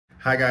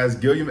Hi guys,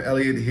 Gilliam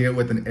Elliott here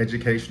with an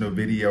educational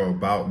video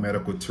about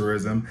medical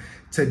tourism.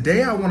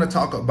 Today I want to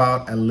talk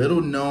about a little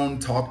known,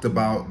 talked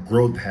about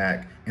growth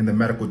hack in the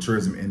medical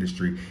tourism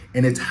industry.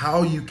 And it's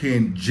how you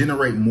can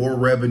generate more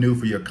revenue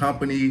for your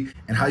company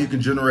and how you can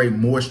generate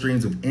more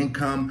streams of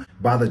income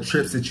by the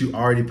trips that you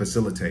already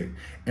facilitate.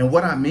 And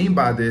what I mean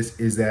by this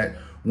is that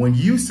when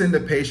you send a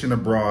patient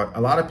abroad, a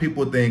lot of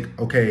people think,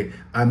 okay,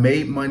 I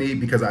made money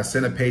because I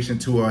sent a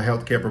patient to a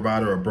healthcare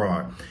provider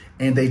abroad.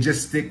 And they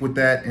just stick with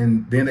that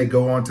and then they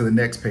go on to the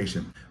next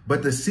patient.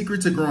 But the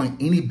secret to growing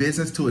any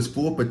business to its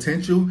full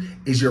potential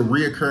is your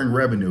reoccurring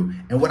revenue.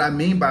 And what I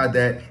mean by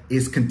that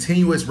is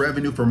continuous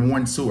revenue from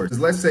one source.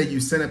 Let's say you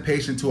send a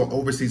patient to an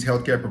overseas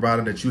healthcare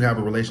provider that you have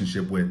a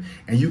relationship with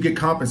and you get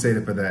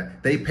compensated for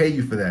that. They pay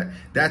you for that.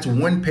 That's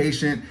one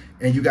patient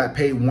and you got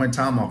paid one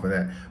time off of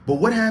that. But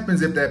what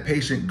happens if that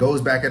patient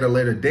goes back at a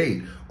later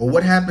date? Or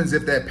what happens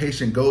if that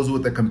patient goes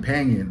with a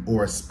companion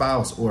or a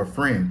spouse or a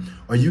friend?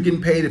 Are you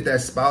getting paid if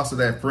that spouse or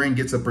that friend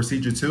gets a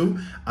procedure too?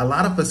 A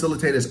lot of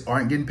facilitators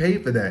aren't getting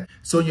paid for that.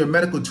 So in your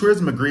medical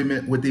tourism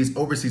agreement with these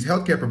overseas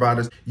healthcare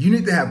providers, you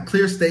need to have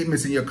clear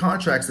statements in your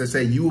contracts that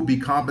say you will be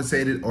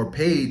compensated or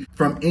paid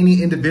from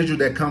any individual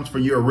that comes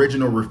from your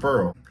original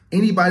referral.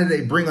 Anybody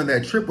they bring on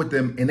that trip with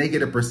them and they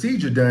get a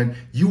procedure done,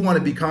 you want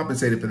to be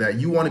compensated for that.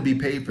 You want to be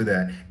paid for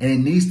that. And it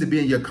needs to be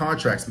in your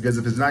contracts, because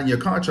if it's not in your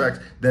contracts,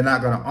 they're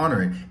not going to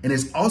honor it. And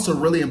it's also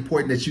really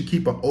important that you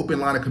keep an open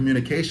line of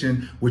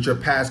communication with your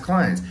past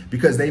clients,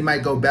 because they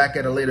might go back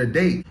at a later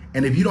date.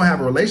 And if you don't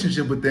have a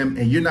relationship with them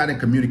and you're not in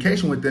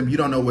communication with them, you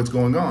don't know what's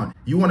going on.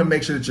 You want to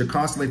make sure that you're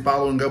constantly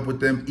following up with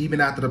them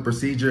even after the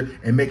procedure,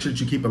 and make sure that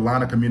you keep a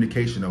line of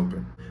communication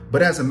open.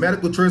 But as a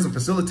medical tourism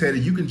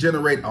facilitator, you can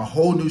generate a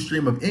whole new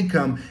stream of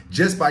income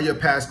just by your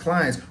past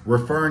clients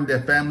referring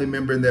their family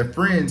member and their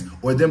friends,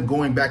 or them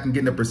going back and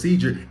getting a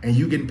procedure and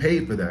you getting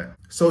paid for that.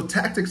 So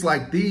tactics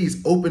like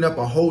these open up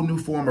a whole new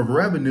form of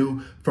revenue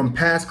from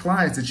past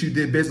clients that you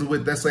did business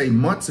with, let's say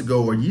months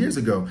ago or years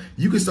ago.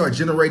 You can start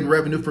generating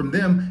revenue from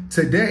them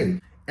today.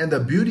 And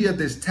the beauty of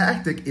this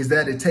tactic is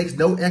that it takes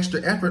no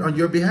extra effort on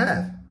your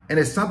behalf. And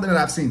it's something that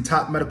I've seen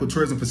top medical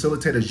tourism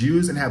facilitators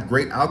use and have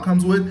great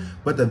outcomes with,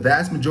 but the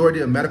vast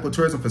majority of medical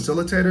tourism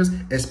facilitators,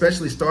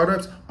 especially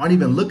startups, aren't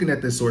even looking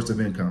at this source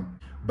of income.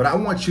 But I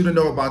want you to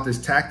know about this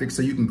tactic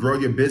so you can grow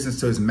your business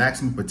to its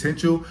maximum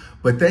potential.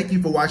 But thank you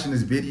for watching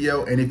this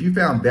video. And if you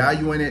found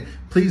value in it,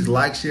 please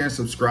like, share, and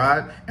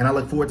subscribe. And I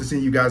look forward to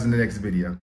seeing you guys in the next video.